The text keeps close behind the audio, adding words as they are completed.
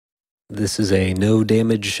This is a no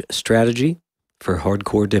damage strategy for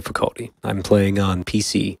hardcore difficulty. I'm playing on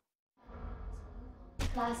PC.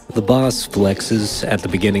 The boss flexes at the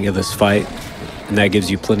beginning of this fight, and that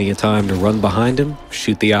gives you plenty of time to run behind him,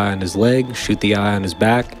 shoot the eye on his leg, shoot the eye on his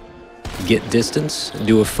back, get distance, and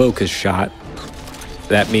do a focus shot.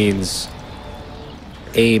 That means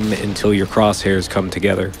aim until your crosshairs come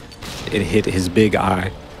together and hit his big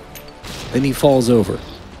eye. Then he falls over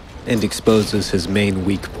and exposes his main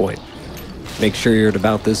weak point. Make sure you're at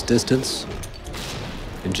about this distance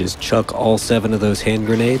and just chuck all 7 of those hand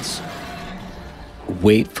grenades.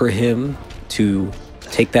 Wait for him to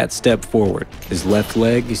take that step forward. His left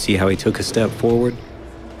leg, you see how he took a step forward?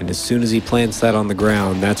 And as soon as he plants that on the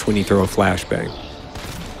ground, that's when you throw a flashbang.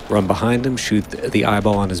 Run behind him, shoot the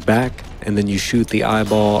eyeball on his back, and then you shoot the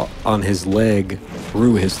eyeball on his leg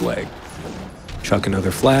through his leg. Chuck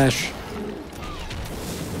another flash.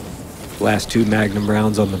 Last 2 magnum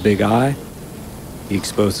rounds on the big eye. He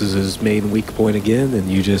exposes his main weak point again, and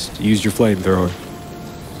you just use your flamethrower.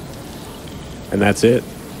 And that's it.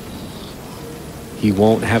 He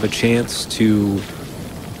won't have a chance to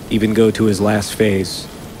even go to his last phase,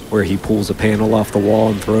 where he pulls a panel off the wall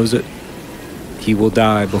and throws it. He will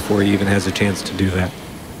die before he even has a chance to do that.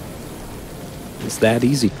 It's that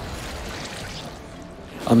easy.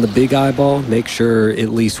 On the big eyeball, make sure at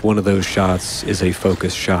least one of those shots is a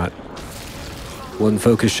focus shot. One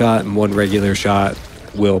focus shot and one regular shot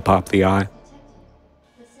will pop the eye.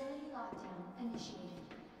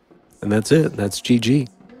 And that's it. That's GG.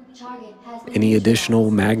 Any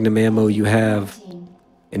additional magnum ammo you have,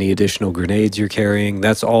 any additional grenades you're carrying,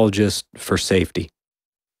 that's all just for safety.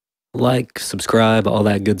 Like, subscribe, all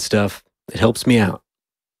that good stuff. It helps me out.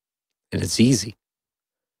 And it's easy.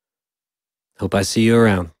 Hope I see you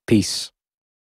around. Peace.